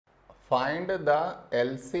Find the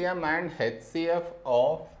LCM and HCF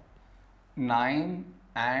of 9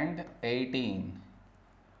 and 18.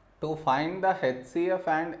 To find the HCF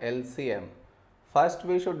and LCM, first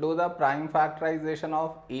we should do the prime factorization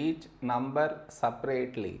of each number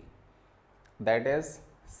separately. That is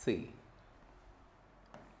C.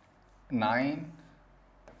 9,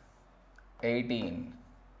 18.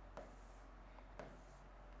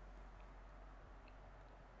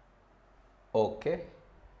 Okay.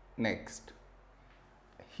 Next,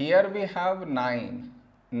 here we have 9.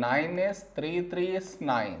 9 is 3 is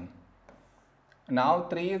 9. Now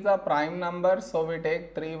 3 is a prime number, so we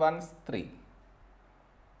take 3 ones 3.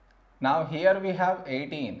 Now here we have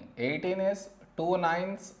 18. 18 is 2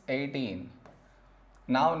 nines 18.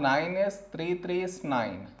 Now 9 is 3 is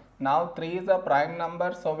 9. Now 3 is a prime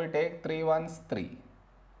number, so we take 3 ones 3.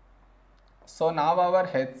 So now our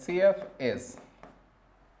HCF is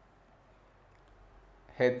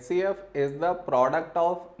the product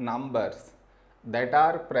of numbers that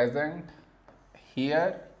are present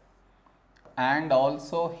here and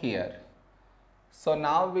also here. So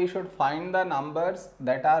now we should find the numbers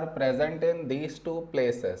that are present in these two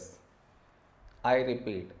places. I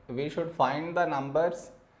repeat, we should find the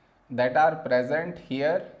numbers that are present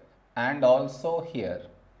here and also here.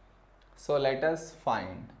 So let us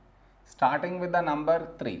find. Starting with the number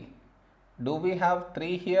 3. Do we have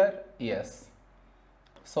 3 here? Yes.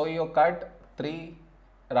 So you cut 3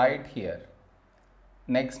 right here.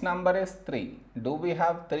 Next number is 3. Do we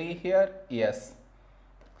have 3 here? Yes.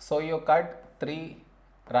 So you cut 3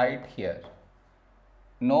 right here.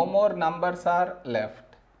 No more numbers are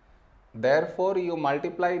left. Therefore you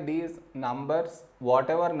multiply these numbers.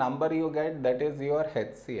 Whatever number you get, that is your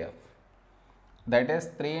HCF. That is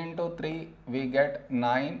 3 into 3, we get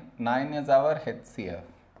 9. 9 is our HCF.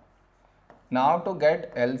 Now to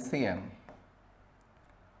get LCM.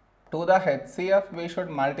 To the HCF, we should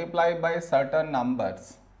multiply by certain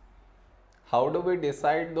numbers. How do we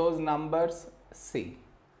decide those numbers? See.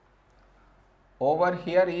 Over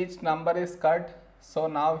here each number is cut. So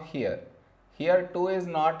now here 2 is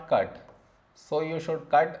not cut. So you should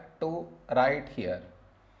cut 2 right here.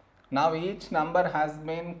 Now each number has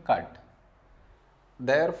been cut.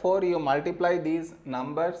 Therefore you multiply these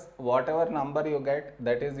numbers. Whatever number you get,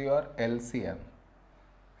 that is your LCM.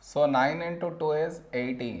 So 9 into 2 is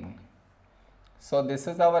 18. So this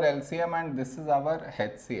is our LCM and this is our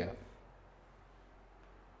HCF.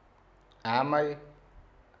 Am I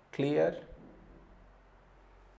clear?